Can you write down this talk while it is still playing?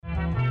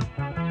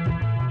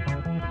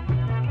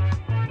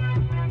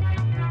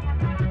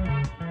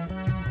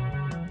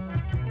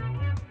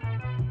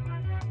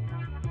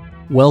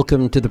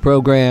Welcome to the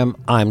program.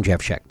 I'm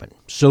Jeff Schechtman.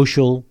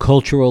 Social,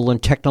 cultural,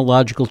 and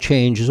technological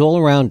change is all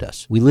around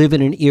us. We live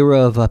in an era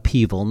of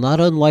upheaval,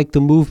 not unlike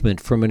the movement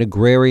from an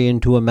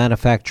agrarian to a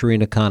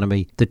manufacturing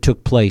economy that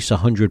took place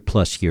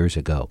 100-plus years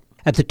ago.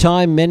 At the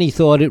time, many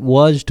thought it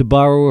was, to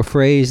borrow a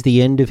phrase,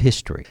 the end of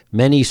history.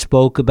 Many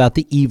spoke about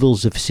the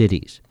evils of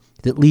cities,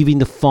 that leaving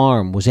the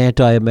farm was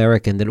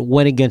anti-American, that it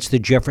went against the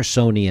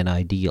Jeffersonian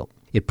ideal.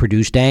 It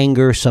produced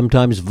anger,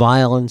 sometimes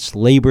violence,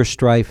 labor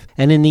strife,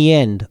 and in the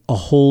end, a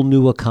whole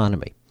new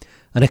economy.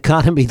 An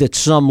economy that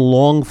some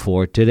long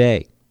for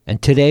today.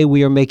 And today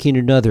we are making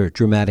another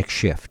dramatic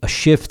shift. A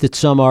shift that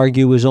some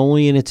argue is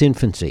only in its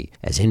infancy,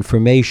 as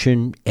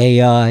information,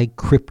 AI,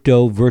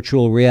 crypto,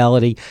 virtual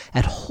reality,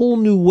 and whole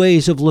new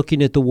ways of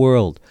looking at the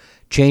world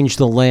change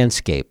the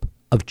landscape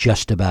of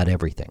just about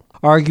everything.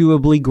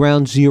 Arguably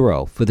ground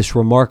zero for this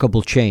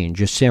remarkable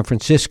change is San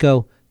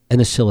Francisco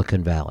and the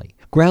Silicon Valley.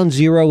 Ground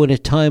zero in a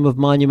time of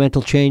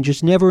monumental change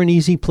is never an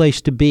easy place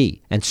to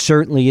be, and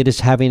certainly it is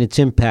having its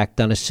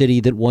impact on a city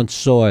that once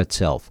saw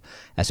itself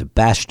as a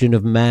bastion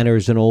of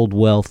manners and old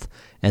wealth,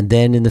 and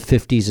then in the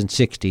 50s and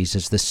 60s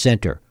as the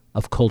center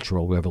of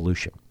cultural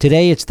revolution.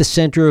 Today it's the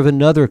center of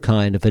another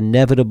kind of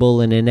inevitable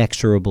and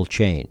inexorable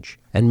change,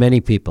 and many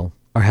people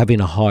are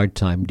having a hard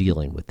time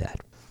dealing with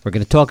that. We're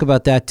going to talk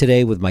about that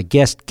today with my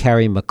guest,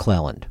 Carey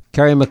McClelland.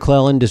 Carey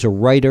McClelland is a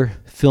writer,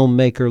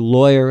 filmmaker,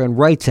 lawyer, and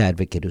rights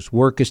advocate whose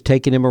work has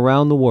taken him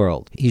around the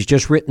world. He's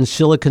just written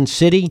Silicon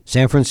City,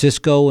 San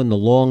Francisco, and the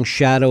Long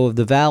Shadow of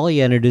the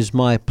Valley, and it is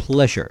my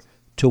pleasure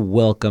to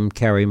welcome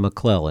Carey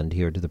McClelland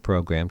here to the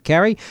program.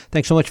 Carey,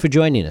 thanks so much for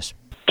joining us.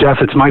 Jeff,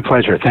 it's my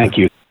pleasure. Thank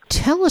you.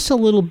 Tell us a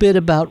little bit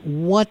about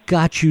what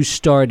got you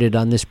started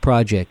on this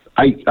project.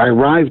 I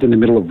arrived in the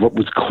middle of what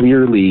was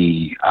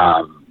clearly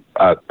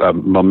a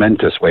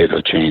momentous wave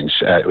of change.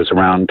 It was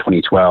around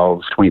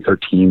 2012,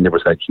 2013. There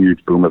was that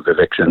huge boom of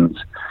evictions.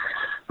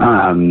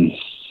 And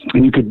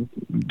you could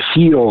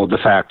feel the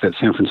fact that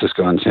San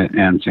Francisco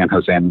and San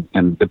Jose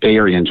and the Bay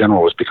Area in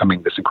general was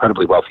becoming this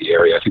incredibly wealthy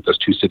area. I think those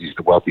two cities,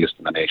 the wealthiest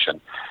in the nation,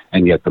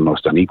 and yet the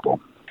most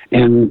unequal.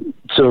 And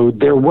so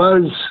there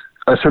was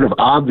a sort of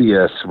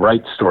obvious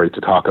rights story to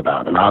talk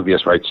about, an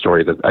obvious rights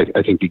story that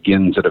I think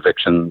begins at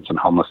evictions and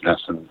homelessness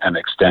and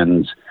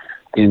extends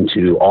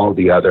into all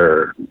the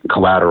other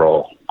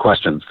collateral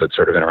questions that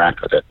sort of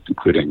interact with it,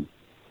 including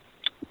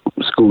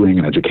schooling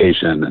and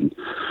education and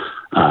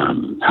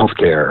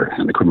healthcare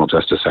and the criminal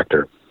justice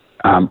sector.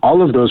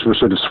 All of those were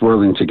sort of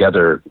swirling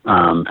together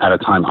at a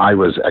time I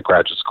was at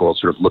graduate school,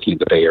 sort of looking at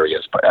the Bay Area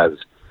as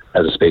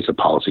a space of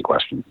policy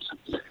questions.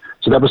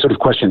 So that was sort of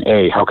question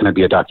A: how can I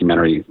be a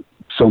documentary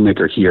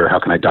filmmaker here? How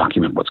can I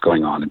document what's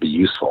going on and be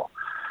useful?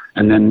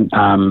 And then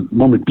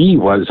moment B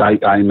was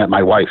I met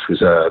my wife,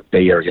 who's a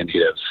Bay Area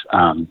native,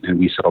 and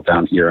we settled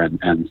down here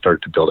and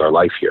started to build our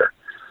life here.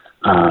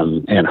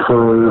 And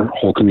her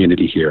whole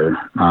community here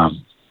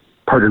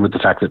partnered with the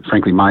fact that,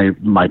 frankly,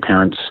 my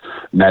parents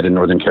met in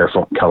Northern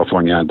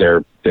California.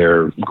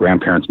 Their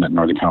grandparents met in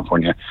Northern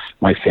California.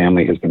 My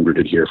family has been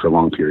rooted here for a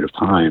long period of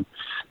time.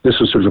 This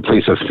was sort of a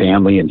place of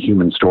family and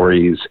human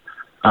stories.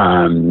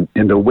 And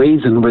the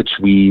ways in which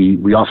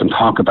we often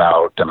talk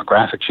about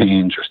demographic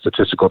change or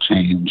statistical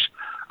change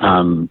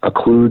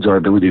occludes our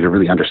ability to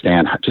really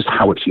understand just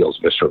how it feels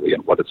viscerally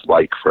and what it's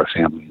like for a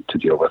family to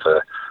deal with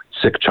a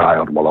sick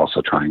child while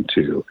also trying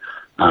to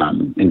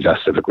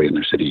invest civically in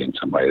their city in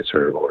some ways,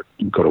 or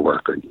go to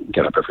work or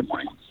get up every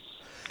morning.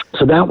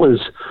 So that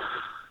was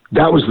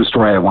the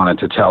story I wanted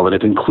to tell, and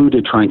it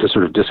included trying to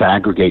sort of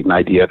disaggregate an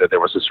idea that there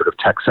was a sort of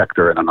tech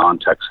sector and a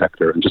non-tech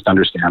sector, and just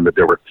understand that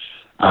there were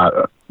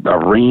a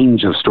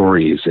range of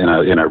stories in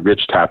a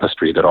rich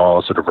tapestry that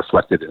all sort of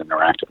reflected and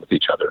interacted with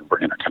each other and were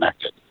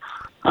interconnected.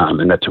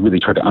 And that to really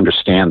try to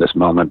understand this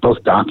moment,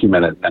 both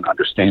document it and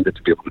understand it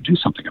to be able to do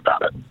something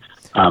about it,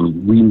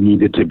 we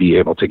needed to be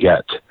able to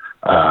get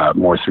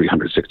more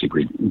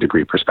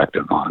 360-degree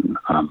perspective on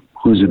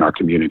who's in our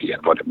community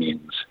and what it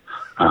means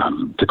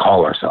to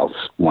call ourselves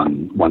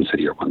one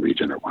city or one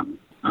region or one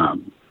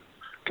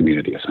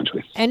community,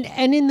 essentially. And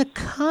in the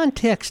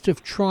context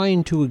of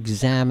trying to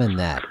examine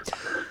that,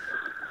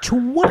 to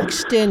what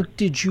extent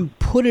did you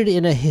put it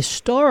in a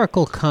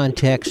historical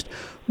context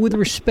with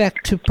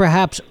respect to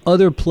perhaps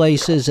other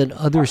places and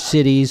other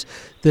cities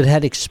that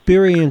had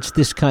experienced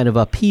this kind of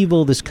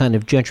upheaval, this kind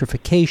of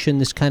gentrification,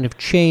 this kind of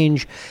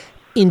change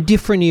in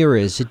different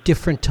eras at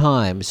different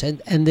times,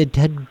 and that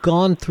had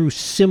gone through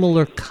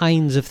similar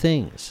kinds of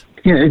things?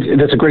 Yeah,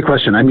 that's a great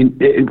question. I mean,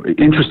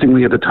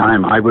 interestingly, at the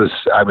time, I was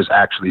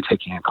actually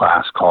taking a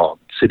class called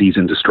Cities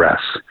in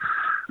Distress,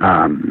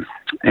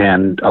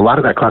 and a lot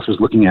of that class was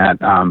looking at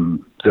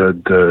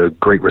the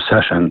Great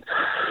Recession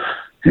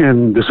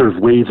and the sort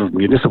of wave of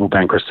municipal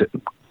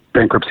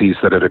bankruptcies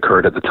that had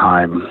occurred at the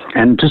time,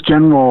 and just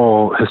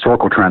general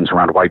historical trends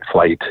around white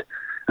flight,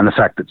 and the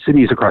fact that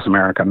cities across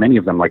America, many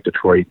of them like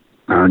Detroit,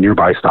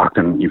 nearby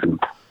Stockton, even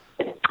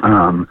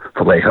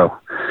Vallejo,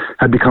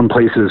 had become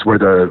places where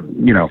the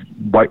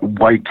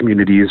white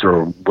communities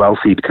or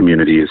wealthy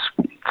communities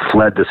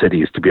fled the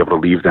cities to be able to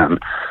leave them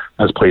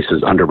as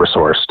places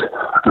under-resourced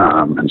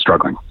and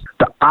struggling.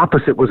 The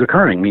opposite was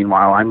occurring.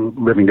 Meanwhile, I'm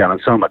living down in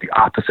Soma. The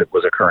opposite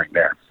was occurring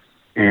there.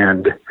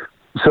 And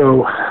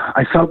so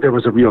I felt there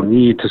was a real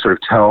need to sort of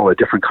tell a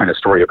different kind of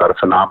story about a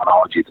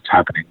phenomenology that's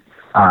happening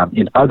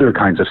in other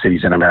kinds of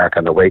cities in America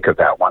in the wake of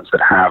that, ones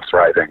that have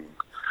thriving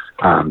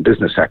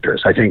business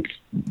sectors. I think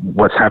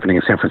what's happening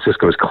in San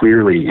Francisco is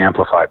clearly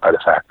amplified by the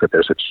fact that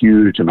there's a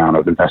huge amount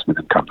of investment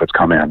income that's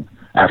come in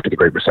after the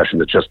Great Recession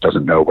that just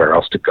doesn't know where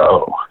else to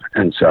go.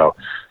 And so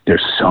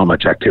there's so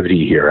much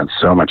activity here and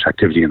so much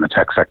activity in the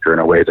tech sector in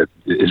a way that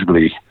is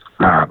really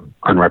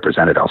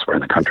unrepresented elsewhere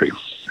in the country.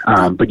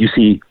 But you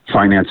see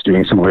finance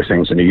doing similar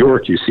things in New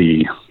York. You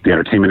see the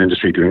entertainment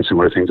industry doing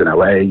similar things in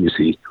LA. You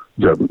see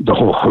the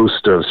whole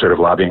host of sort of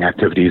lobbying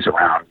activities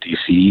around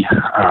DC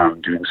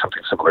doing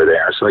something similar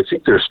there. So I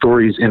think there are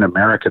stories in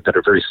America that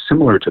are very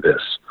similar to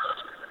this.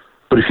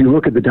 But if you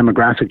look at the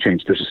demographic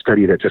change, there's a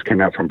study that just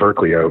came out from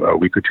Berkeley a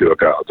week or two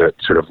ago that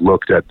sort of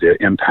looked at the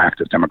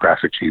impact of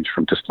demographic change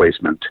from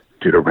displacement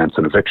due to rents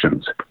and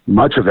evictions,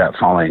 much of that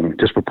falling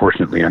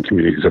disproportionately on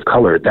communities of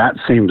color. That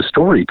same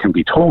story can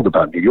be told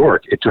about New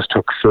York. It just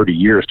took 30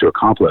 years to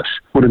accomplish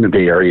what in the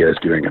Bay Area is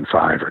doing in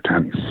 5 or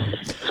 10.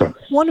 So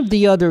one of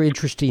the other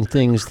interesting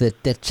things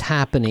that's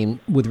happening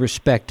with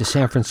respect to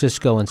San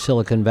Francisco and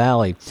Silicon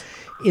Valley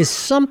is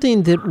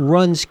something that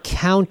runs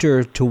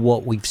counter to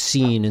what we've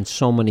seen in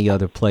so many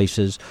other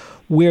places,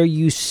 where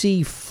you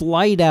see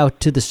flight out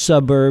to the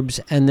suburbs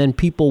and then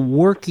people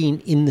working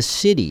in the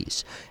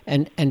cities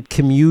and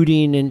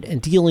commuting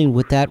and dealing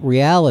with that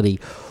reality.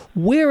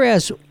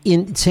 Whereas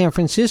in San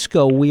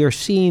Francisco, we are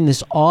seeing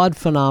this odd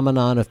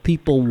phenomenon of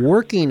people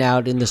working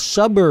out in the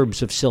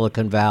suburbs of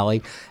Silicon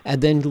Valley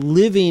and then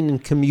living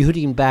and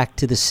commuting back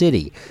to the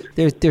city.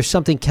 There's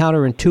something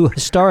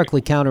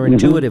historically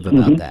counterintuitive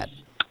about that.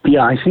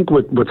 Yeah, I think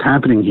what's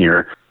happening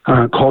here,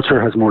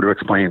 culture has more to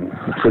explain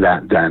for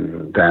that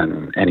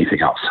than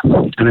anything else.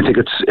 And I think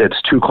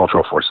it's two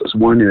cultural forces.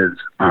 One is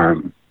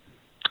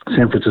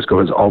San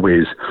Francisco has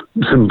always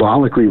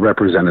symbolically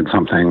represented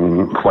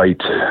something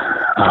quite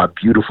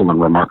beautiful and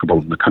remarkable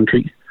in the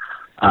country,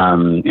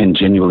 and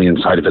genuinely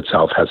inside of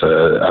itself has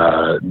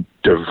a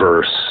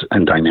diverse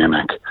and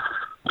dynamic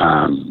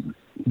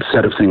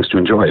set of things to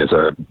enjoy as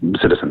a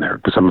citizen there.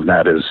 Some of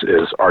that is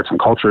arts and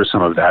culture.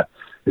 Some of that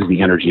is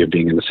the energy of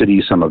being in the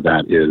city. Some of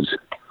that is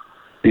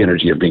the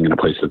energy of being in a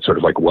place that's sort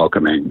of like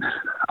welcoming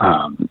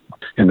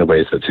in the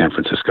ways that San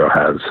Francisco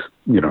has,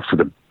 for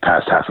the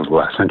past half of the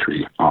last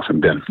century often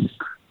been.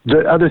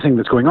 The other thing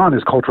that's going on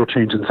is cultural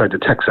change inside the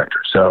tech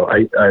sector. So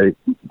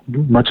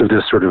much of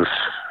this sort of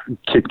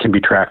can be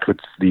tracked with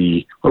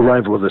the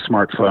arrival of the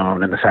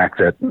smartphone and the fact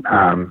that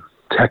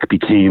tech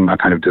became a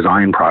kind of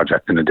design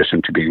project in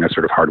addition to being a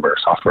sort of hardware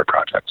software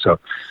project. So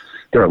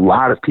there are a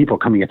lot of people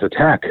coming into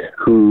tech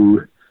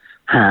who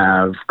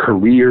have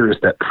careers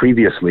that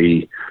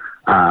previously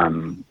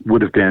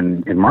would have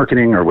been in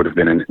marketing or would have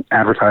been in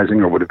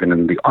advertising or would have been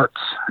in the arts.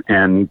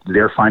 And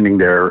they're finding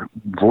their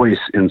voice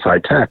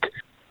inside tech.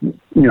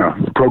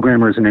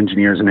 Programmers and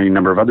engineers and any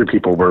number of other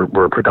people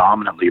were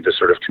predominantly the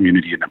sort of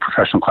community and the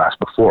professional class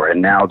before.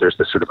 And now there's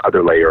this sort of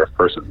other layer of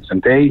persons.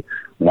 And they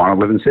want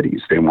to live in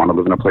cities. They want to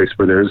live in a place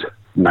where there's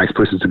nice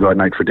places to go at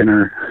night for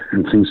dinner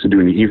and things to do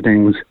in the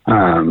evenings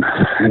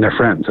and their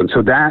friends. And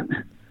so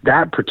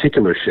that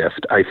particular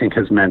shift, I think,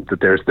 has meant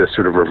that there's this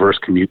sort of reverse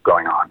commute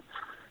going on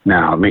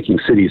now, making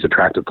cities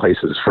attractive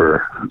places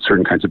for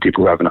certain kinds of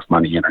people who have enough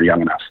money and are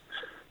young enough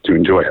to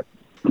enjoy it.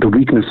 The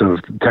weakness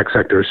of the tech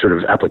sector's sort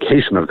of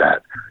application of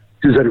that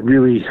is that it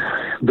really,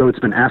 though it's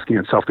been asking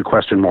itself the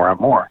question more and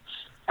more,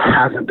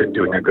 hasn't been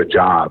doing a good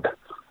job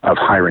of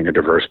hiring a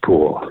diverse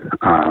pool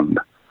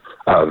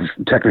of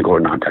technical or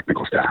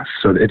non-technical staff.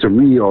 So it's a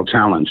real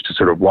challenge to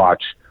sort of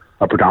watch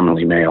a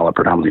predominantly male, a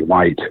predominantly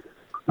white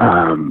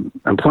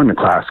employment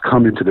class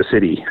come into the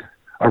city,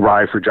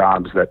 arrive for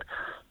jobs that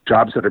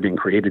are being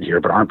created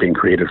here but aren't being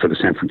created for the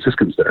San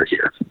Franciscans that are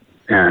here.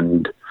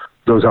 And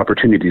those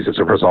opportunities, as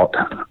a result,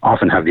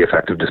 often have the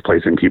effect of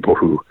displacing people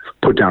who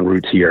put down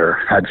roots here,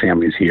 had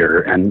families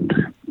here, and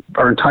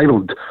are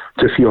entitled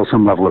to feel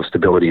some level of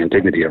stability and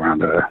dignity around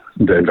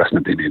the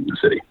investment they made in the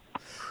city.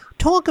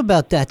 Talk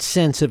about that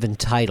sense of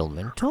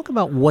entitlement. Talk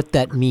about what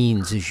that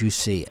means as you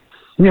see it.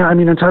 Yeah, I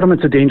mean,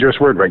 entitlement's a dangerous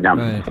word right now.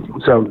 Right.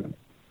 So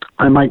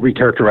I might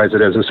recharacterize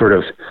it as a sort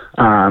of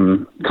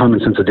common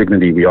sense of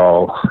dignity we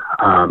all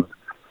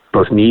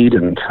both need,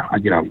 and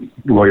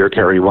lawyer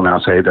Kerry will now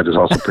say that is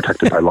also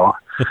protected by law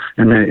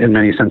in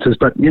many senses.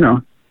 But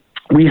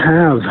we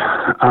have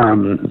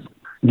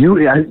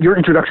your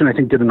introduction, I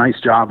think, did a nice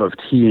job of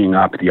teeing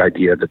up the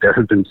idea that there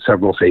have been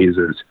several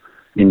phases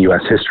in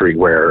U.S. history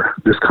where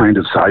this kind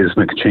of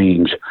seismic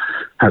change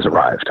has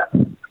arrived.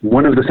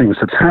 One of the things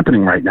that's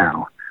happening right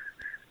now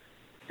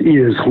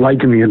is,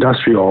 like in the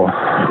Industrial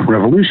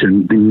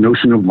Revolution, the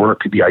notion of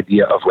work, the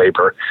idea of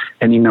labor,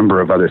 any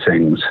number of other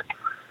things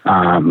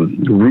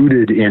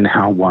rooted in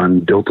how one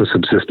built a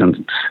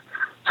subsistence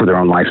for their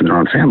own life and their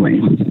own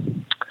family,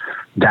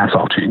 that's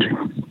all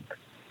changing.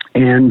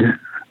 And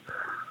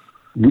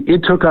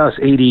it took us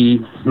 80,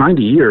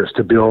 90 years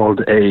to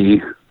build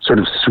a sort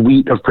of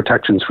suite of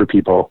protections for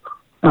people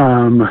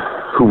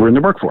who were in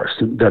the workforce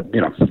that,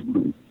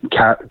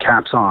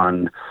 caps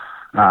on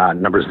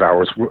numbers of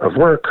hours of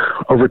work,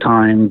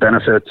 overtime,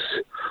 benefits,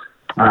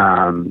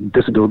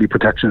 disability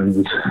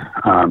protections,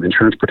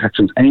 insurance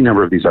protections, any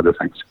number of these other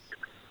things.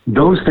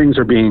 Those things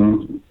are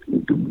being,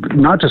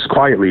 not just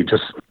quietly,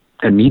 just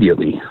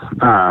immediately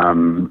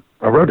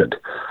eroded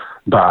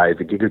by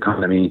the gig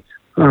economy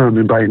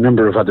and by a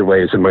number of other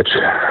ways in which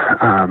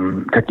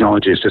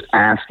technology is just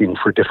asking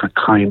for different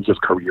kinds of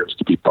careers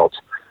to be built,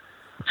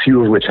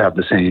 few of which have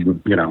the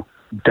same,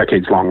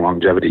 decades-long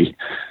longevity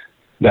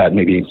that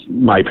maybe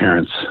my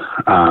parents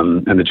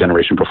and the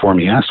generation before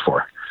me asked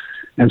for.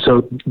 And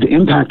so the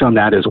impact on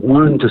that is,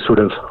 one, to sort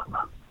of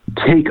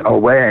take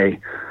away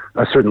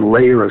a certain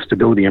layer of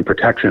stability and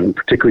protection,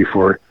 particularly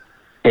for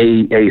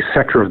a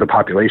sector of the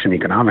population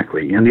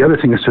economically. And the other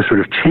thing is to sort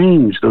of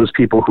change those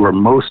people who are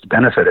most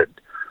benefited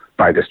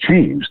by this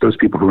change, those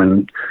people who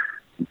are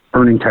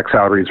earning tech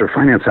salaries or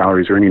finance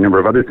salaries or any number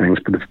of other things,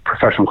 but the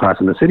professional class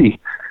in the city,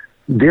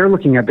 they're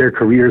looking at their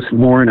careers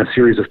more in a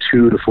series of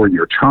 2 to 4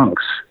 year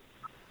chunks,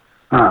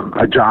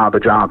 a job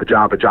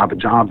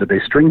that they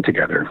string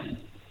together.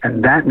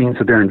 And that means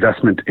that their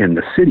investment in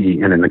the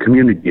city and in the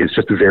community is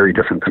just very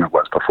different than it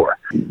was before.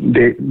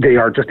 They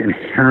are just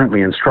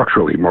inherently and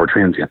structurally more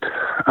transient.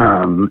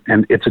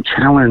 And it's a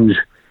challenge,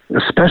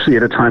 especially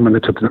at a time when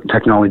the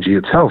technology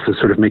itself is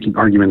sort of making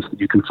arguments that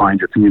you can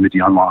find your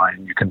community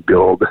online, you can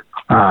build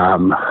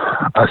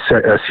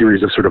a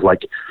series of sort of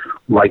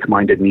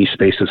like-minded niche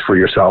spaces for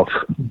yourself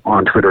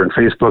on Twitter and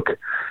Facebook,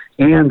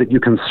 and that you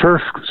can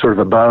surf sort of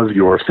above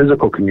your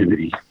physical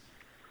community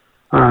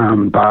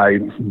by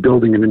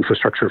building an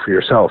infrastructure for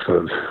yourself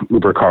of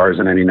Uber cars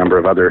and any number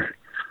of other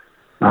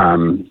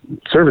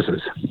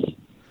services.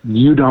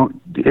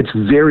 It's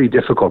very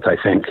difficult, I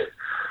think,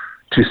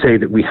 to say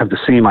that we have the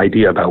same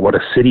idea about what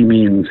a city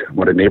means,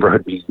 what a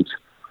neighborhood means,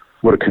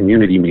 what a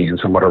community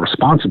means, and what our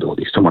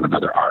responsibilities to one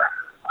another are.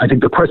 I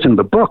think the question of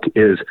the book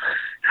is,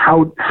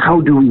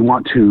 how do we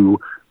want to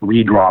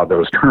redraw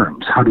those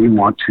terms? How do we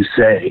want to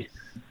say,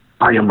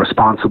 I am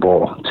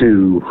responsible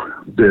to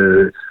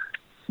the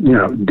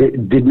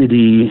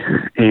dignity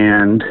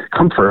and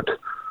comfort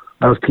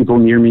of people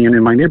near me and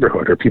in my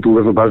neighborhood, or people who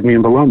live above me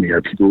and below me,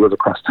 or people who live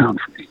across town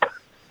from me?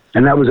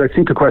 And that was, I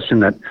think, a question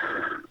that,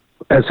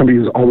 as somebody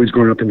who's always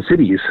grown up in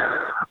cities,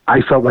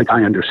 I felt like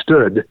I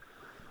understood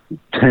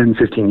 10,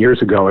 15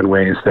 years ago in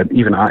ways that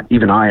even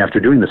I, after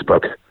doing this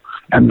book,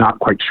 am not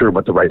quite sure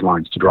what the right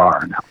lines to draw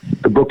are now.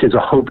 The book is a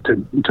hope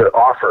to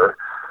offer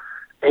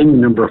any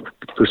number of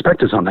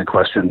perspectives on that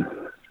question,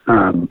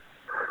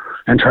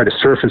 and try to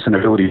surface an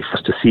ability for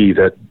us to see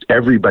that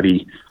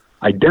everybody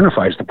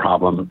identifies the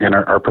problem and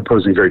are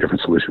proposing very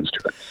different solutions to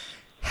it.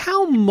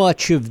 How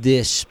much of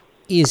this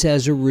is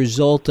as a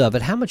result of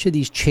it? How much of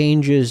these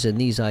changes and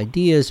these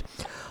ideas,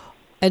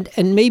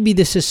 and maybe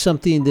this is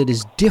something that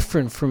is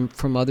different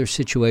from other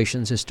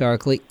situations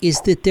historically, is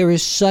that there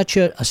is such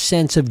a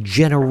sense of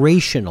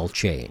generational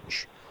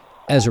change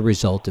as a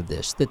result of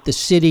this, that the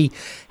city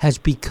has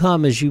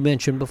become, as you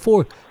mentioned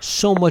before,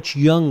 so much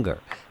younger.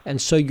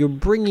 And so you're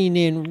bringing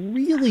in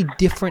really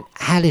different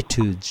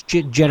attitudes,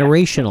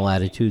 generational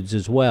attitudes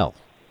as well.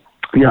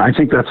 Yeah, I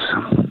think that's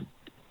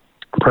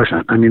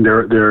prescient. I mean,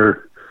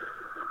 they're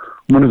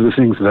one of the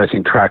things that I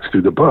think tracks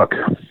through the book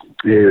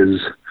is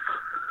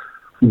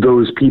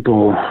those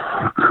people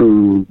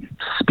who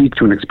speak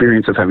to an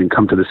experience of having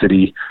come to the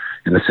city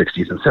in the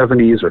 60s and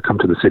 70s, or come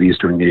to the cities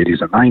during the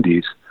 80s and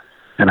 90s,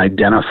 and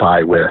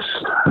identify with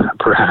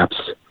perhaps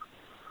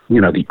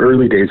the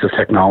early days of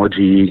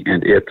technology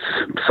and its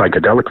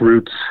psychedelic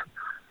roots,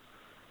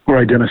 or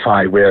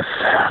identify with,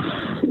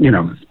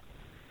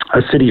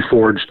 a city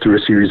forged through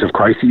a series of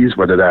crises,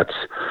 whether that's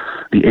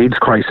the AIDS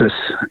crisis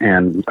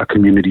and a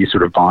community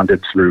sort of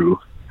bonded through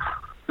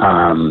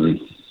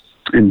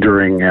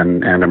enduring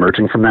and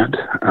emerging from that.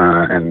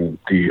 And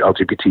the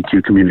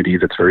LGBTQ community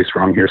that's very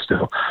strong here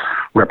still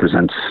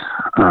represents,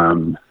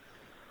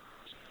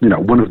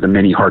 one of the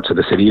many hearts of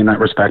the city in that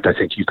respect. I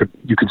think you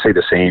could say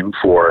the same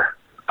for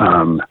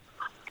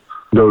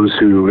those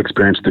who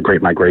experienced the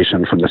Great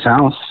Migration from the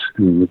South.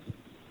 And,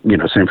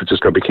 San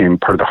Francisco became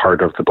part of the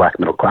heart of the Black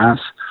middle class.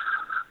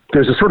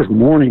 There's a sort of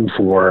mourning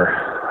for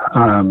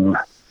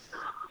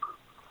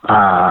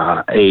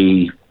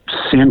a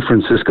San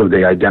Francisco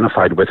they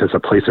identified with as a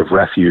place of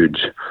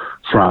refuge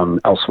from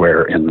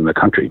elsewhere in the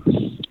country,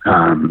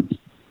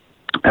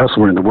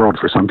 elsewhere in the world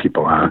for some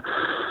people,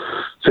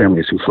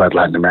 families who fled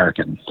Latin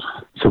American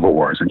civil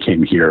wars and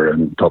came here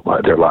and built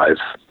their lives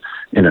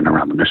in and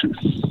around the Mission.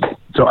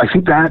 So I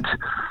think that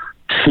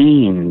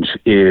change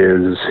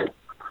is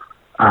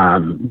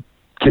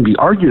can be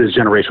argued as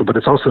generational, but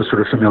it's also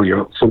sort of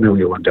familial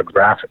and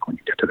demographic when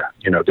you get to that.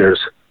 There's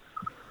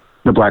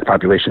the Black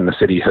population in the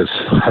city has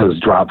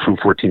dropped from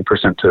 14%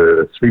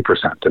 to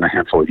 3% in a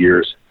handful of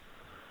years.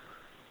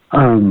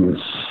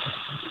 Clearly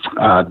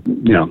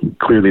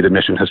the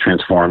Mission has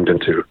transformed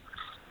into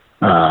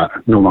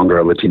no longer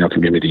a Latino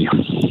community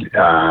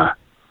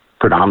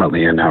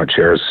predominantly, and now it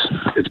shares.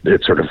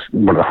 It's sort of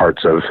one of the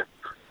hearts of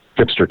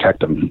hipster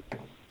techdom.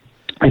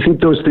 I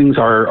think those things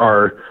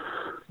are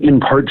in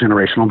part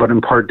generational, but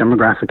in part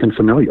demographic and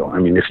familial. I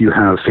mean, if you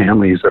have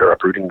families that are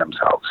uprooting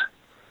themselves,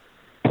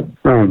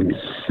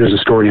 there's a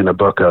story in the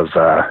book of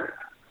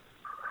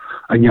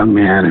a young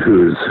man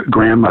whose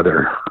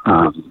grandmother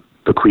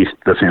bequeathed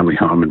the family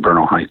home in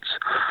Bernal Heights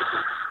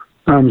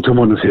to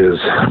one of his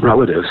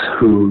relatives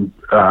who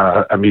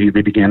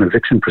immediately began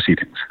eviction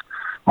proceedings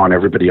on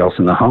everybody else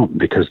in the home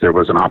because there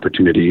was an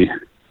opportunity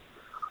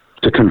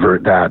to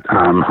convert that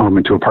home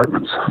into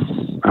apartments.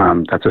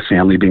 That's a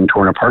family being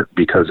torn apart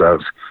because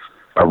of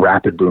a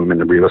rapid boom in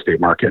the real estate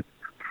market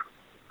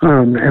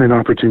and an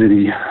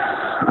opportunity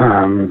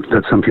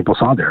that some people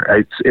saw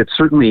there. It's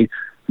certainly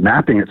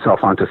mapping itself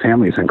onto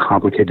families in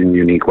complicated and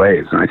unique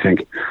ways. And I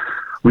think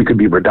we could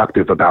be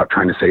reductive about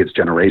trying to say it's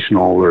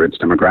generational or it's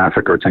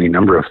demographic or it's any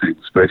number of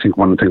things. But I think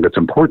one thing that's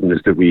important is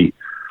that we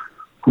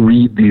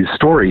read these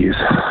stories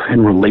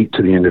and relate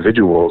to the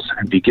individuals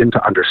and begin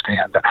to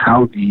understand that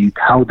how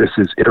this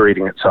is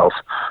iterating itself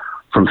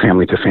from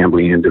family to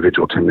family,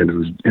 individual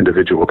to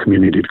individual,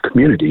 community to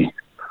community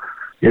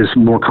is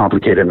more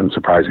complicated and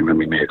surprising than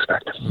we may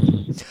expect.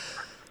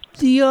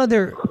 The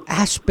other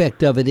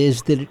aspect of it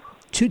is that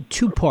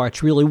two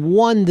parts, really.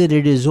 One, that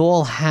it is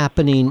all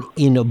happening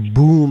in a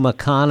boom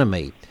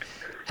economy,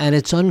 and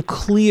it's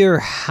unclear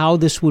how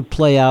this would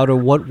play out or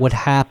what would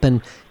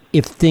happen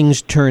if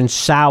things turn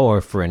sour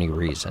for any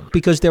reason.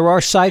 Because there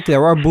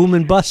are boom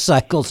and bust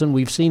cycles, and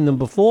we've seen them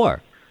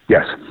before.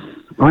 Yes.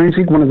 Well, I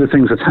think one of the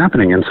things that's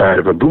happening inside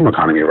of a boom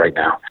economy right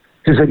now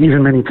is that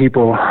even many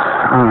people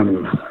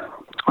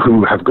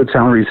who have good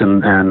salaries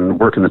and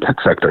work in the tech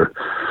sector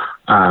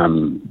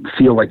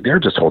feel like they're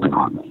just holding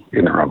on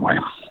in their own way.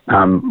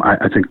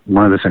 I think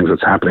one of the things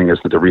that's happening is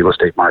that the real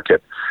estate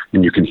market,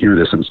 and you can hear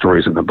this in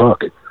stories in the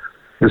book,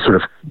 is sort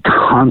of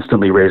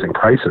constantly raising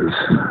prices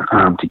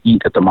to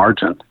eat at the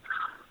margin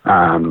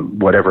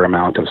whatever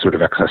amount of sort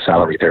of excess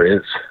salary there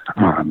is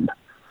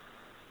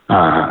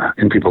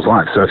in people's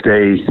lives. So if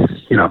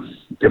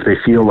they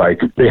feel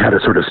like they had a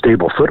sort of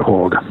stable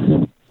foothold,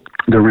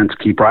 the rents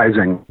keep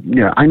rising.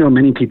 Yeah, I know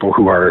many people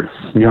who are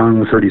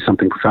young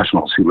 30-something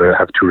professionals who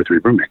have 2 or 3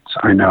 roommates.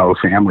 I know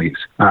families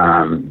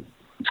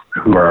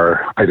who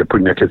are either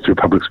putting their kids through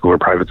public school or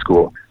private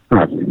school.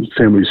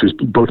 Families whose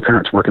both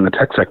parents work in the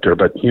tech sector,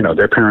 but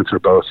their parents are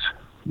both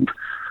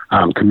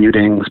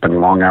commuting,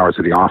 spending long hours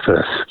at the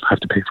office, have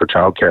to pay for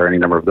childcare, any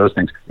number of those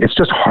things. It's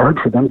just hard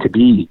for them to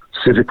be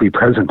civically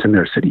present in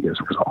their city as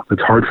a result.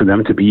 It's hard for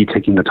them to be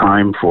taking the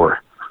time for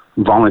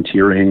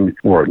volunteering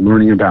or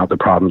learning about the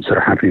problems that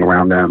are happening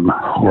around them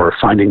or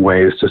finding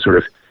ways to sort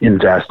of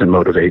invest and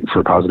motivate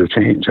for positive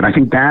change. And I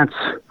think that's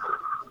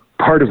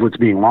part of what's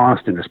being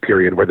lost in this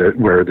period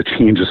where the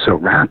change is so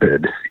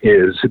rapid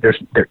is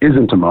there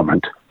isn't a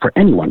moment for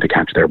anyone to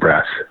catch their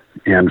breath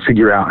and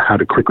figure out how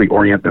to quickly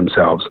orient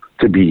themselves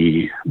to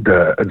be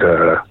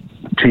the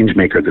change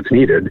maker that's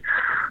needed.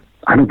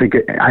 I don't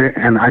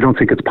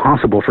think it's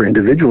possible for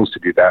individuals to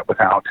do that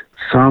without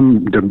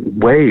some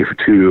way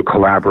to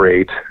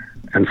collaborate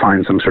and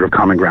find some sort of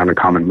common ground and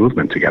common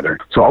movement together.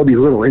 So all these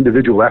little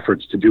individual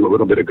efforts to do a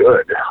little bit of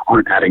good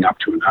aren't adding up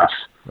to enough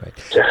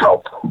to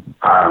help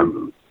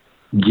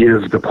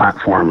give the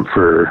platform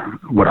for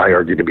what I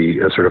argue to be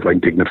a sort of like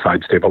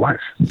dignified, stable life.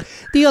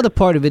 The other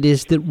part of it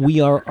is that we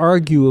are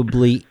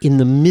arguably in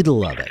the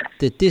middle of it,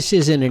 that this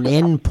isn't an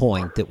end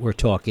point that we're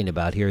talking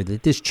about here,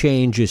 that this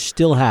change is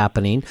still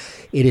happening.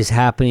 It is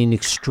happening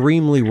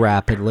extremely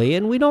rapidly,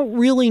 and we don't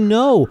really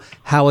know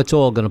how it's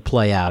all going to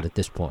play out at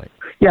this point.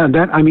 Yeah,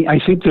 I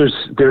think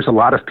there's a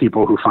lot of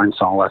people who find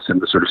solace in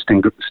the sort of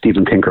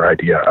Steven Pinker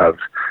idea of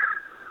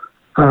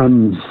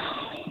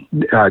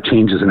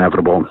change is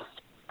inevitable.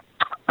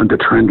 The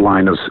trend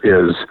line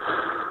is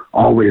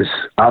always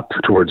up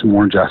towards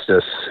more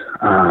justice,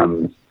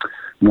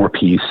 more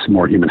peace,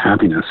 more human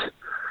happiness.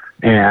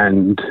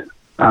 And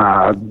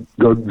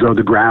though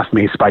the graph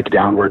may spike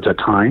downwards at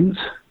times,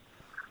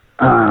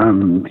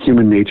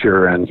 human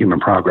nature and human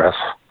progress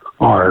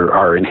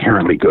are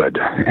inherently good.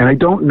 And I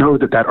don't know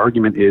that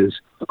argument is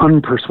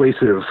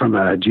unpersuasive from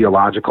a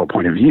geological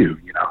point of view.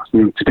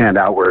 You expand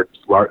outward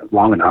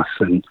long enough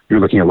and you're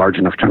looking at large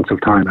enough chunks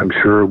of time, I'm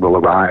sure we'll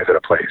arrive at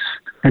a place.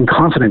 And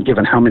confident,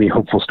 given how many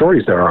hopeful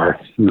stories there are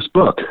in this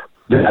book,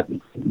 that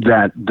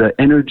the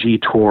energy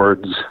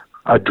towards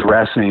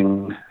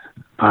addressing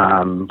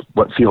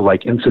what feel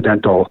like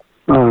incidental,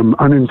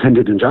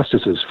 unintended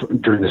injustices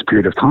during this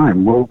period of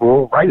time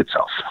will right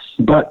itself.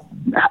 But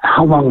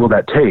how long will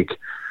that take?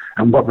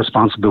 And what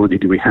responsibility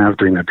do we have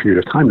during that period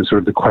of time is sort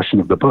of the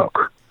question of the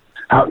book.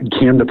 How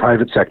can the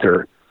private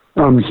sector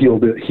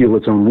heal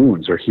its own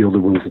wounds or heal the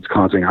wounds it's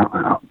causing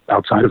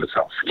outside of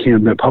itself?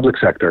 Can the public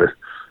sector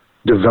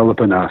develop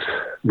enough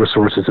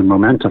resources and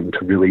momentum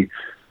to really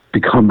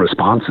become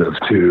responsive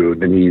to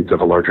the needs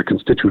of a larger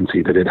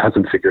constituency that it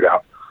hasn't figured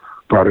out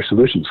broader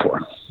solutions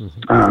for?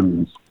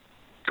 Mm-hmm.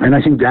 And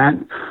I think that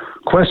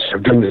question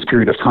of during this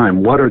period of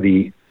time, what are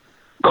the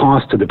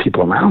costs to the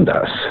people around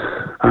us?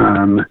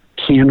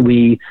 Can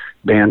we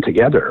band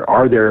together?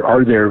 Are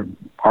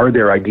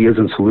there ideas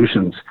and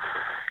solutions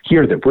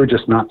here that we're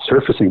just not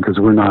surfacing because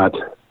we're not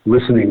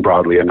listening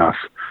broadly enough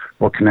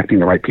or connecting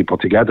the right people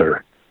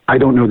together. I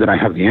don't know that I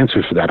have the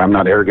answers for that. I'm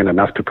not arrogant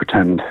enough to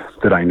pretend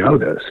that I know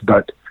this,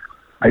 but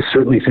I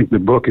certainly think the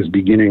book is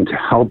beginning to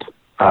help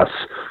us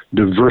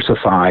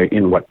diversify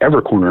in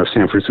whatever corner of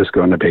San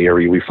Francisco and the Bay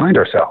Area we find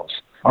ourselves,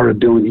 our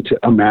ability to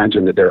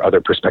imagine that there are other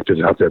perspectives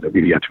out there that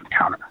we've yet to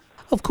encounter.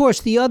 Of course,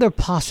 the other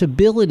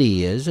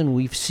possibility is, and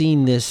we've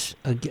seen this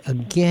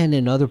again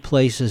in other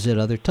places at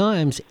other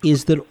times,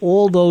 is that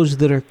all those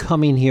that are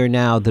coming here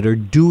now that are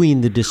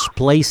doing the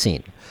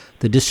displacing,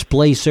 the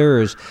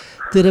displacers,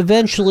 that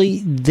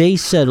eventually they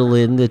settle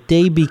in, that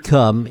they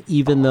become,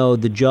 even though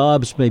the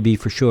jobs may be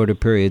for shorter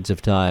periods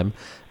of time,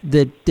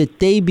 that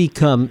they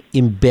become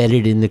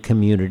embedded in the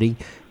community.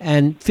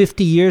 And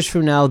 50 years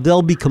from now,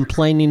 they'll be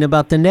complaining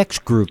about the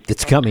next group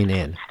that's coming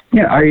in.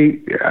 Yeah,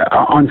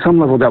 on some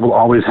level, that will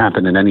always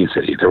happen in any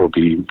city. There will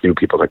be new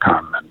people that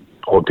come and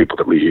old people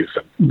that leave.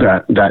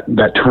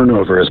 That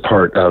turnover is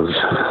part of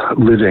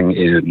living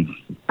in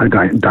a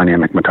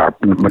dynamic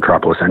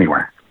metropolis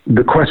anywhere.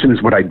 The question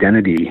is, what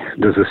identity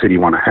does the city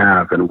want to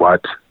have, and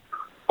what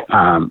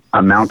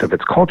amount of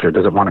its culture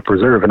does it want to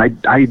preserve? And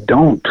I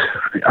don't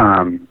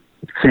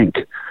think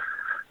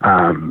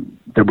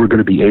that we're going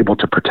to be able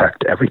to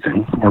protect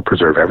everything or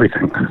preserve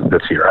everything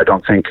that's here. I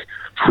don't think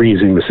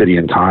freezing the city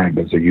in time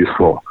is a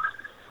useful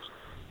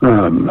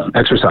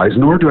exercise,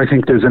 nor do I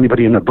think there's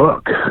anybody in the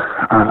book.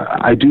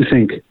 I do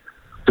think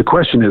the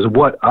question is,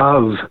 what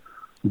of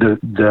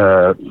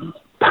the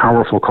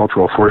powerful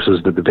cultural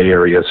forces that the Bay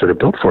Area sort of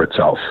built for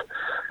itself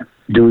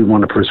do we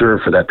want to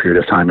preserve for that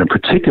period of time, and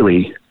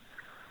particularly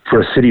for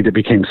a city that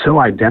became so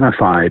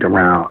identified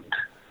around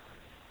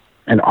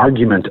an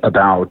argument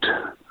about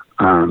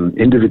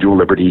individual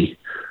liberty,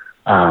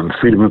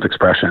 freedom of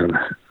expression,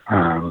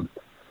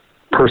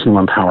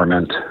 personal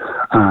empowerment,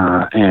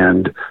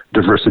 and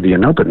diversity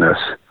and openness.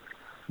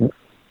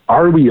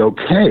 Are we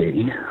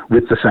okay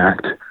with the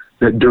fact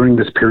that during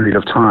this period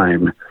of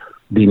time,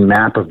 the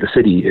map of the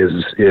city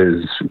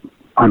is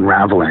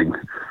unraveling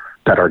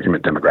that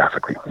argument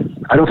demographically?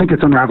 I don't think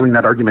it's unraveling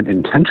that argument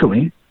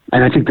intentionally.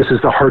 And I think this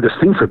is the hardest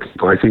thing for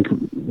people. I think,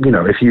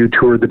 if you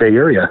tour the Bay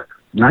Area,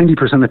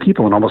 90% of the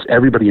people and almost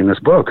everybody in this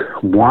book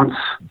wants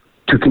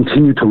to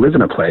continue to live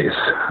in a place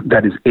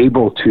that is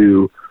able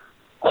to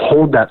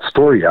hold that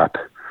story up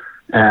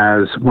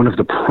as one of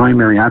the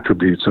primary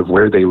attributes of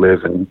where they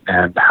live and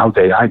how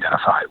they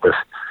identify with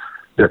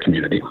their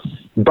community.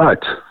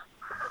 But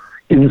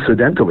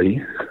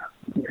incidentally,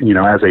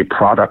 as a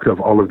product of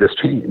all of this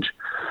change,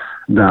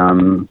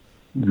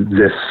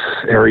 this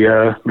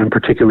area, and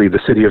particularly the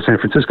city of San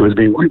Francisco, is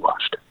being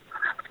whitewashed.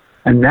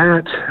 And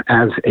that,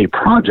 as a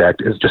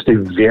project, is just a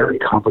very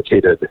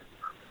complicated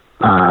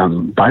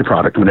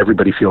byproduct when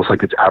everybody feels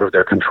like it's out of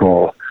their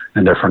control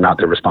and therefore not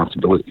their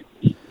responsibility.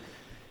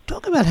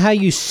 Talk about how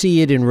you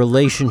see it in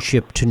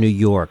relationship to New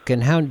York,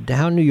 and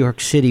how New York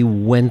City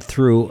went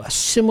through a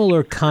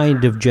similar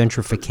kind of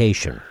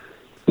gentrification.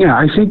 Yeah,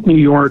 I think New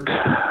York,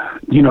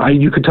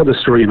 you could tell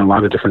this story in a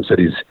lot of different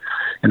cities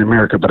in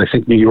America, but I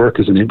think New York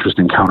is an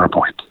interesting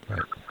counterpoint.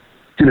 Right.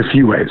 In a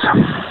few ways.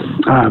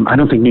 I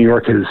don't think New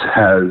York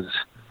has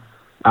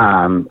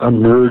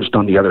emerged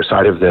on the other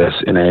side of this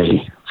in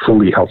a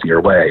fully healthier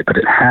way, but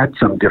it had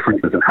some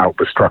differences in how it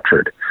was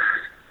structured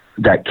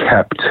that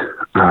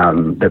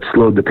that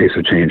slowed the pace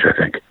of change, I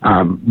think.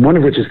 One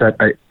of which is that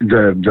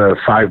the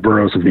 5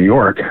 boroughs of New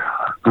York,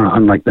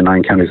 unlike the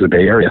 9 counties of the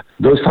Bay Area,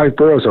 those 5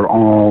 boroughs are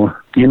all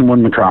in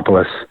one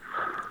metropolis.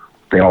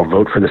 They all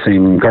vote for the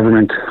same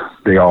government.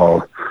 They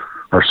all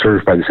are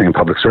served by the same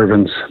public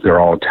servants. They're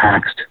all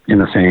taxed in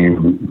the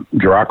same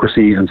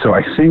bureaucracy. And so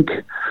I think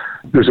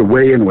there's a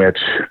way in which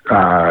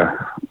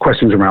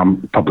questions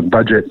around public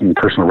budget and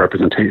personal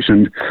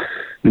representation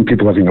and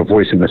people having a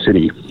voice in the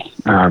city,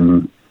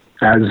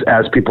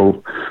 as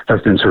people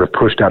have been sort of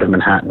pushed out of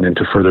Manhattan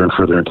into further and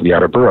further into the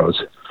outer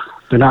boroughs,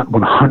 they're not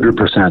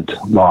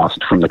 100%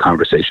 lost from the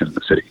conversation in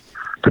the city,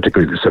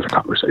 particularly the civic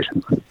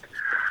conversation.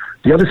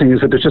 The other thing is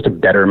that there's just a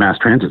better mass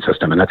transit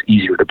system, and that's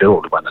easier to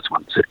build when it's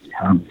one city.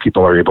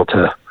 People are able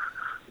to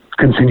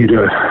continue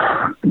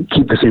to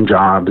keep the same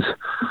jobs,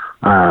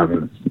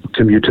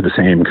 commute to the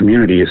same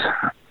communities,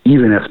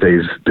 even if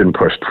they've been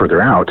pushed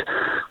further out.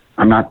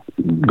 I'm not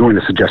going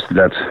to suggest that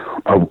that's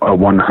a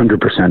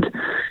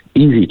 100%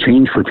 easy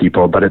change for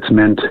people, but it's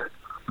meant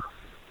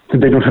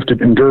that they don't have to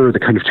endure the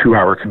kind of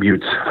 2-hour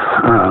commutes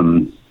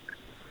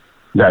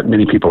that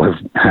many people have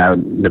had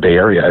in the Bay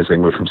Area as they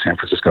move from San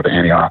Francisco to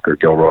Antioch or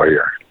Gilroy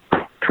or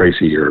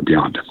Tracy or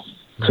beyond.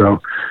 So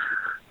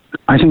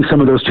I think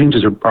some of those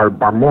changes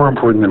are more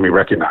important than we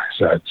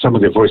recognize. Some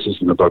of the voices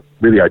in the book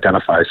really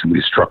identify some of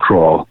these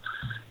structural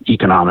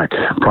economic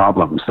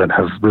problems that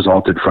have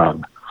resulted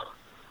from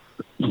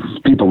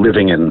people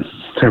living in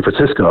San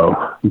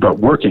Francisco but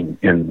working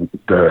in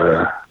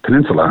the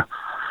peninsula.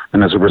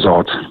 And as a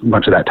result,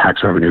 much of that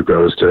tax revenue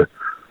goes to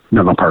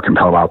Menlo Park and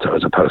Palo Alto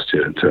as opposed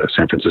to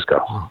San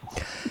Francisco.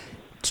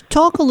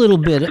 Talk a little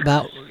bit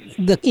about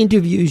the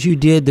interviews you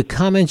did, the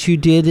comments you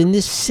did, and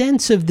this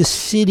sense of the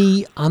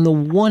city, on the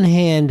one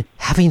hand,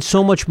 having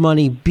so much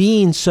money,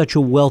 being such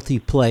a wealthy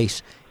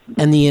place,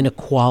 and the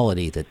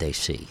inequality that they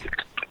see?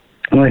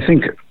 Well, I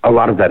think a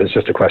lot of that is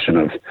just a question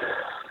of,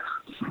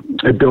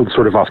 it builds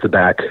sort of off the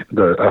back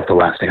of the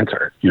last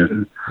answer.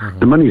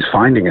 The money's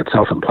finding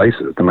itself in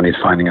places. The money's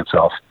finding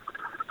itself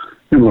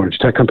in large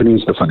tech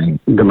companies.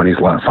 The money's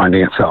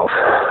finding itself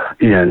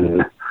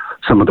in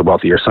some of the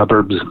wealthier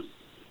suburbs.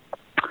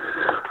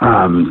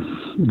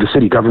 The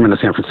city government of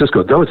San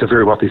Francisco, though it's a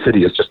very wealthy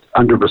city, is just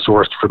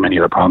under-resourced for many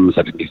of the problems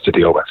that it needs to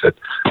deal with.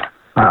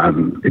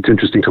 It's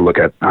interesting to look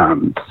at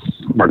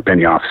Mark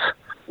Benioff's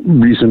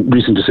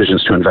recent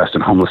decisions to invest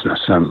in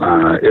homelessness.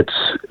 It's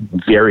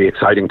very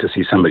exciting to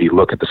see somebody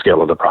look at the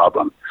scale of the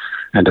problem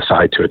and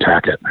decide to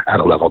attack it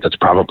at a level that's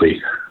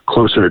probably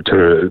closer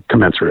to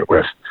commensurate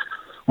with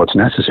what's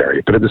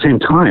necessary. But at the same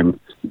time,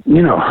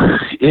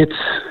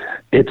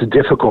 it's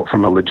difficult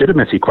from a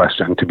legitimacy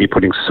question to be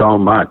putting so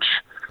much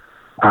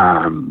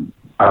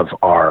of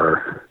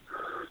our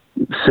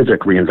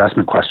civic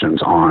reinvestment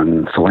questions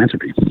on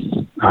philanthropy.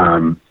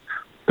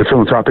 The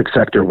philanthropic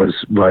sector was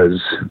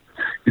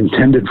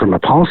intended from a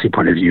policy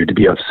point of view to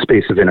be a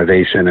space of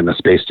innovation and a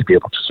space to be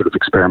able to sort of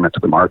experiment to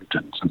the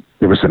margins. And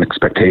there was an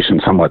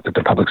expectation somewhat that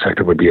the public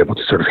sector would be able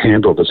to sort of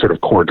handle the sort of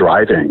core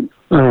driving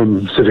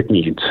civic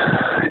needs,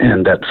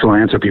 and that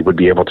philanthropy would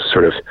be able to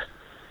sort of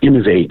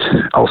innovate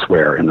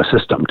elsewhere in the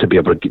system to be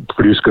able to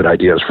produce good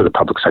ideas for the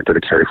public sector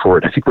to carry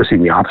forward. I think we're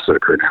seeing the opposite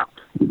occur now,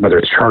 whether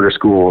it's charter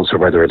schools or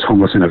whether it's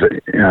homeless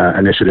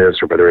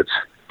initiatives or whether it's,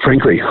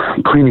 frankly,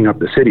 cleaning up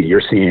the city.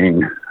 You're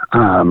seeing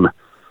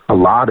a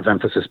lot of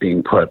emphasis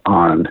being put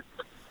on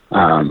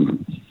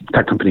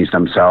tech companies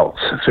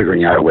themselves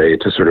figuring out a way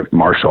to sort of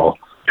marshal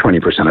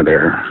 20% of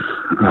their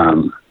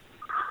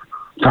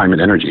time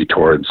and energy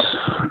towards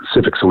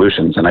civic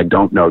solutions. And I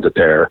don't know that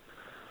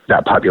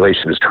that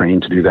population is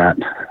trained to do that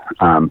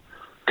and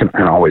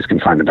always can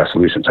find the best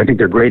solutions. I think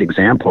they're great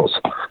examples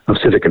of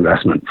civic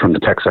investment from the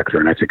tech sector,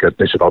 and I think that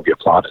they should all be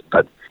applauded.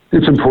 But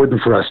it's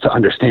important for us to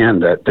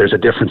understand that there's a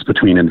difference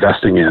between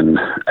investing in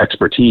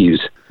expertise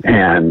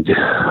and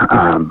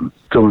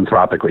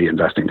philanthropically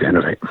investing to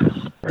innovate.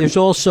 There's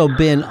also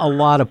been a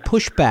lot of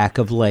pushback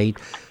of late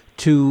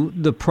to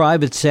the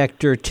private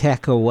sector,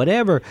 tech or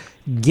whatever,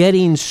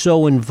 getting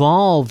so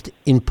involved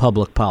in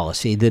public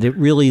policy that it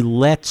really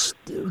lets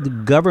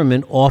the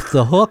government off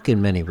the hook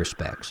in many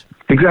respects.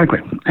 Exactly.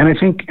 And I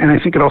think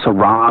it also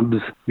robs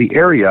the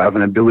area of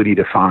an ability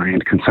to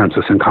find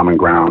consensus and common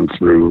ground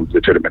through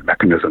legitimate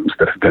mechanisms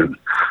that have been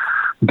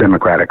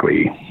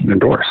democratically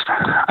endorsed.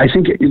 I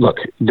think, look,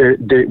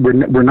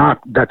 we're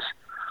not,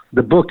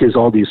 the book is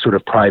all these sort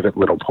of private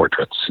little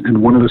portraits.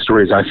 And one of the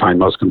stories I find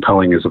most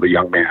compelling is of a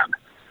young man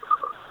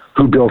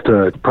who built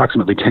an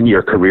approximately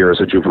 10-year career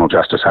as a juvenile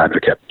justice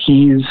advocate.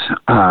 He's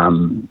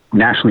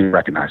nationally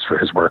recognized for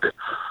his work,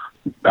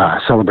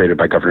 celebrated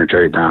by Governor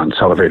Jerry Brown,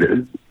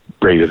 celebrated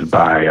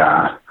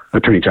by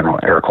Attorney General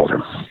Eric Holder.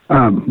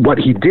 What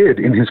he did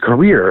in his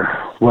career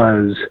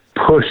was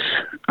push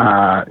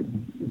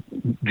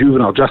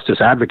juvenile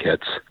justice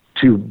advocates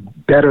to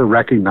better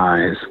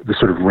recognize the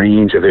sort of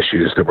range of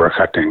issues that were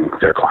affecting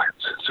their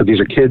clients. So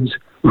these are kids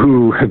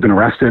who have been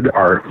arrested,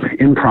 are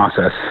in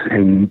process,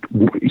 and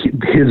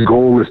his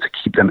goal is to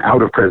keep them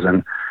out of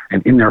prison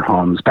and in their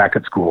homes, back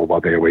at school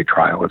while they await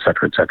trial, et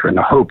cetera, in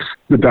the hopes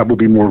that that will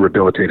be more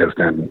rehabilitative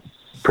than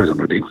prison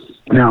would be.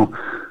 Now,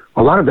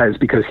 a lot of that is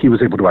because he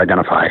was able to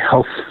identify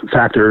health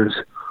factors,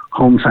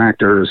 home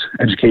factors,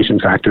 education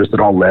factors that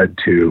all led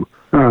to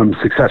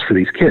success for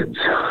these kids.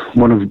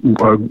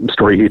 One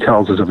story he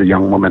tells is of a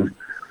young woman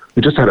who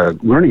just had a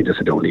learning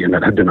disability and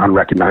that had been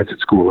unrecognized at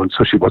school, and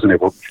so she wasn't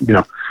able,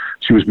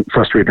 she was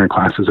frustrated in her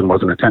classes and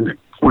wasn't attending.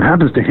 What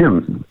happens to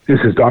him is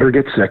his daughter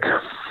gets sick,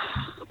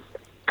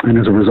 and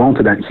as a result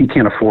of that, he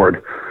can't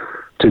afford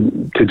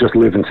to just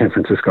live in San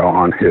Francisco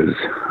on his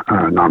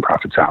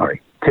nonprofit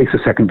salary. Takes a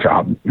second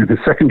job. And his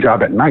second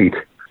job at night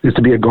is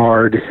to be a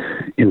guard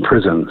in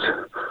prisons,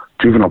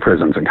 juvenile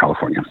prisons in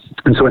California.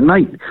 And so at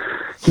night,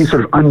 he's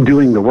sort of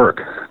undoing the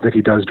work that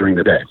he does during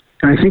the day.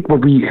 And I think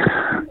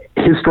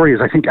his story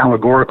is, I think,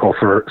 allegorical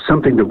for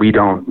something that we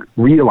don't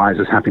realize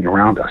is happening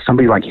around us.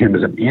 Somebody like him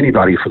is an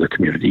antibody for the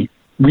community.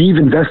 We've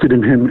invested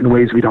in him in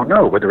ways we don't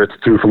know, whether it's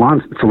through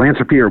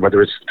philanthropy or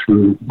whether it's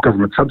through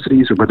government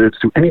subsidies or whether it's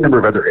through any number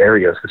of other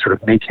areas that sort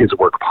of make his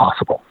work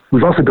possible.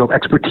 We've also built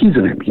expertise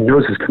in him. He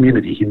knows his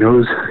community. He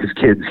knows his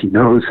kids. He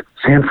knows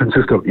San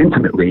Francisco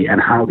intimately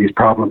and how these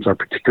problems are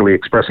particularly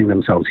expressing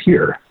themselves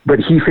here. But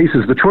he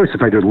faces the choice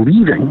of either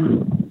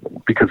leaving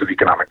because of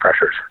economic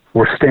pressures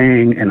or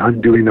staying and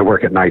undoing the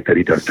work at night that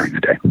he does during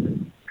the day.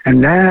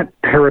 And that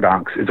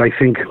paradox is, I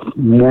think,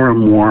 more and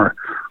more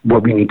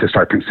what we need to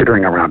start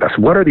considering around us.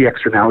 What are the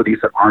externalities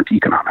that aren't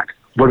economic?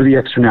 What are the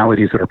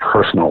externalities that are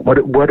personal? What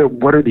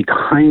are the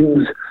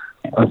kinds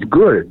of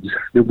goods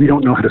that we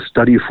don't know how to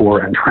study for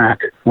and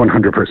track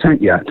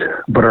 100% yet,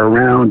 but are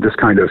around this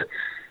kind of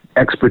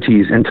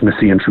expertise,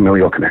 intimacy, and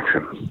familial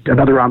connection?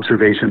 Another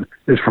observation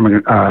is from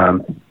a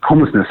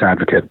homelessness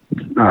advocate,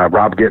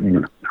 Rob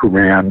Gittin, who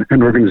ran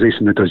an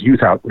organization that does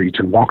youth outreach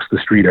and walks the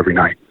street every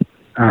night.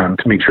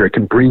 to make sure it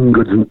can bring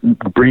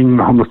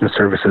homelessness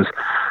services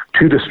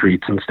to the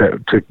streets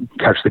instead to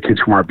catch the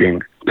kids who aren't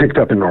being picked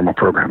up in normal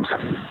programs.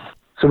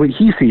 So what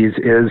he sees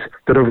is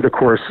that over the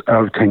course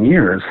of 10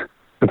 years,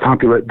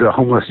 the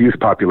homeless youth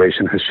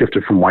population has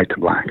shifted from white to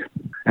black.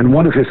 And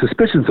one of his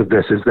suspicions of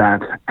this is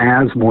that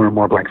as more and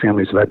more black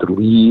families have had to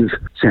leave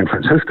San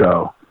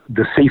Francisco,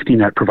 the safety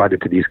net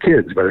provided to these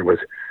kids, whether it was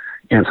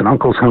aunts and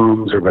uncles'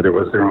 homes or whether it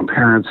was their own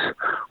parents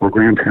or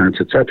grandparents,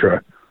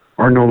 etc.,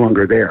 are no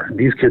longer there. And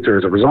these kids are,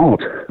 as a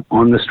result,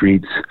 on the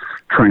streets,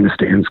 trying to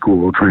stay in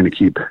school, trying to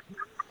keep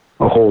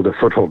a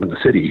foothold in the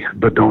city,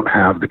 but don't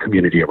have the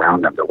community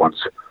around them that once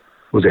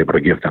was able to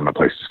give them a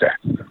place to stay.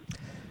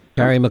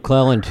 Cary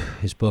McClelland,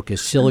 his book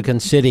is Silicon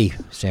City,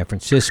 San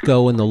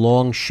Francisco in the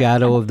Long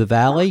Shadow of the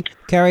Valley.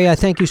 Cary, I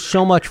thank you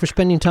so much for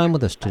spending time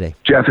with us today.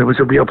 Jeff, it was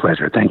a real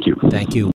pleasure. Thank you. Thank you.